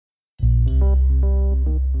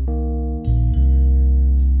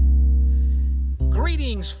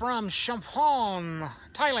Greetings from Chumphon,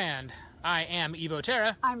 Thailand. I am Evo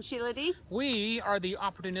Terra. I'm Sheila D. We are the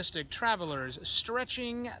opportunistic travelers,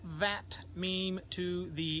 stretching that meme to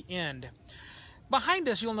the end. Behind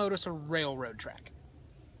us, you'll notice a railroad track.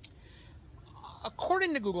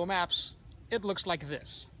 According to Google Maps, it looks like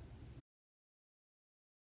this.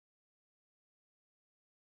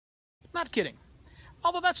 Not kidding.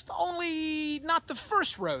 Although that's not the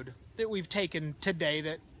first road that we've taken today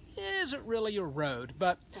that isn't really a road,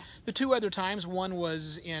 but the two other times, one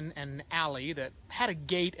was in an alley that had a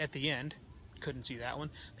gate at the end. Couldn't see that one.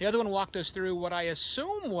 The other one walked us through what I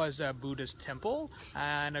assume was a Buddhist temple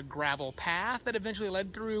and a gravel path that eventually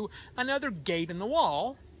led through another gate in the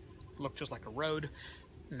wall. Looked just like a road.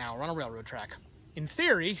 Now we're on a railroad track. In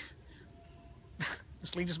theory,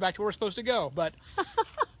 this leads us back to where we're supposed to go, but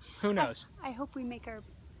who knows? I hope we make our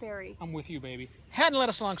ferry. I'm with you, baby. Hadn't led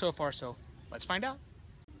us along so far, so let's find out.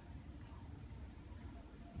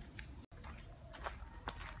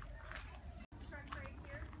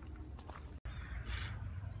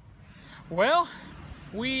 Well,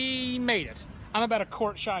 we made it. I'm about a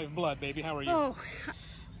quart shy of blood, baby. How are you? Oh.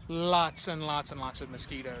 Lots and lots and lots of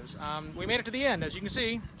mosquitoes. We made it to the end, as you can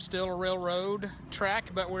see. Still a railroad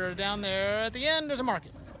track, but we're down there at the end. There's a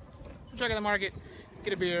market. Check out the market,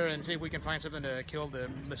 get a beer, and see if we can find something to kill the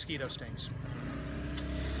mosquito stings.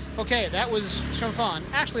 Okay, that was Chumphon.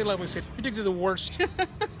 Actually, a lovely city. We took to the worst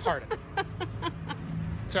part of it.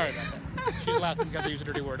 Sorry about that. She's laughing because I used a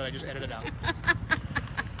dirty word and I just edited it out.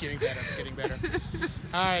 Getting better, it's getting better.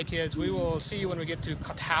 All right, kids, we will see you when we get to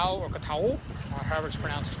Katao, or however it's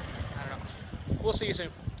pronounced. I don't know. We'll see you soon.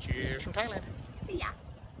 Cheers from Thailand. See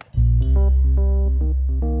ya.